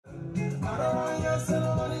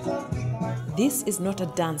This is not a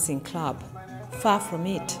dancing club. Far from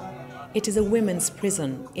it. It is a women's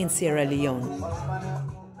prison in Sierra Leone.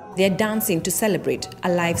 They are dancing to celebrate a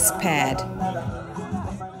life spared.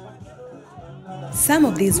 Some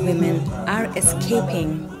of these women are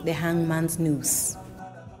escaping the hangman's noose.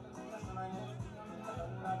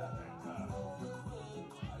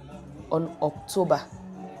 On October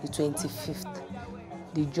the 25th,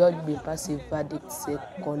 the judge will pass a verdict said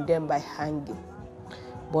condemned by hanging.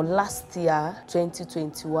 But last year,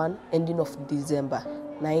 2021, ending of December,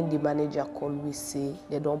 now the manager called we say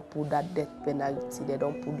they don't put that death penalty, they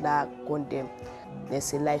don't put that condemn.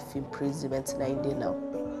 There's a life imprisonment now.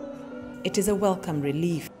 It is a welcome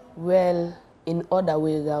relief. Well, in other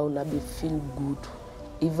way around, I feel good,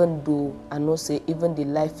 even though I know say even the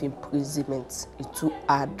life imprisonment is too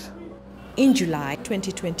hard. In July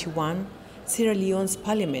 2021, Sierra Leone's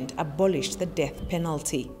parliament abolished the death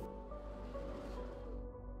penalty.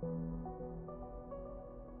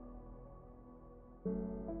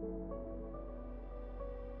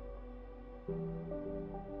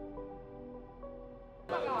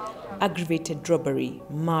 Aggravated robbery,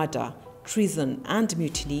 murder, treason, and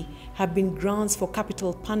mutiny have been grounds for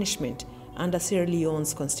capital punishment under Sierra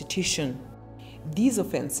Leone's constitution. These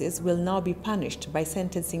offenses will now be punished by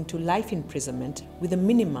sentencing to life imprisonment with a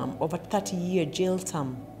minimum of a 30-year jail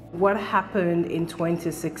term. What happened in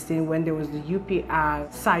 2016 when there was the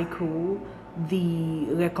UPR cycle, the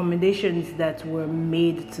recommendations that were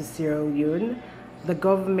made to Sierra Leone, the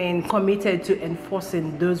government committed to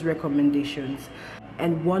enforcing those recommendations,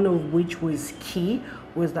 and one of which was key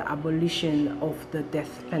was the abolition of the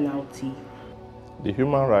death penalty. The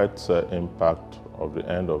human rights impact of the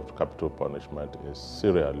end of capital punishment in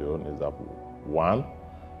Sierra Leone is that, one,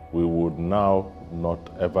 we would now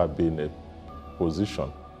not ever be in a position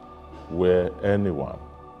where anyone,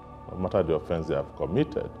 no matter the offense they have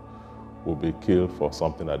committed, will be killed for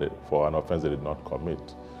something for an offense they did not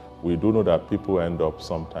commit. We do know that people end up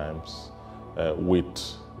sometimes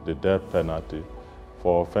with the death penalty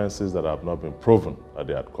for offenses that have not been proven that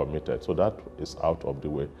they had committed. So that is out of the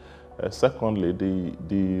way. Secondly,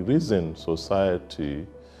 the reason society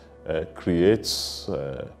creates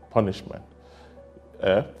punishment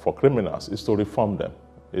for criminals is to reform them.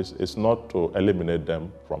 It's not to eliminate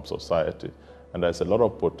them from society. And there's a lot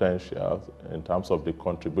of potential in terms of the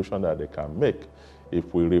contribution that they can make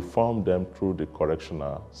if we reform them through the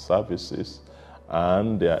correctional services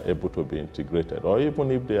and they are able to be integrated. Or even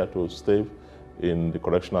if they are to stay in the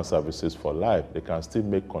correctional services for life, they can still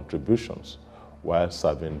make contributions while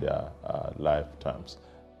serving their lifetimes.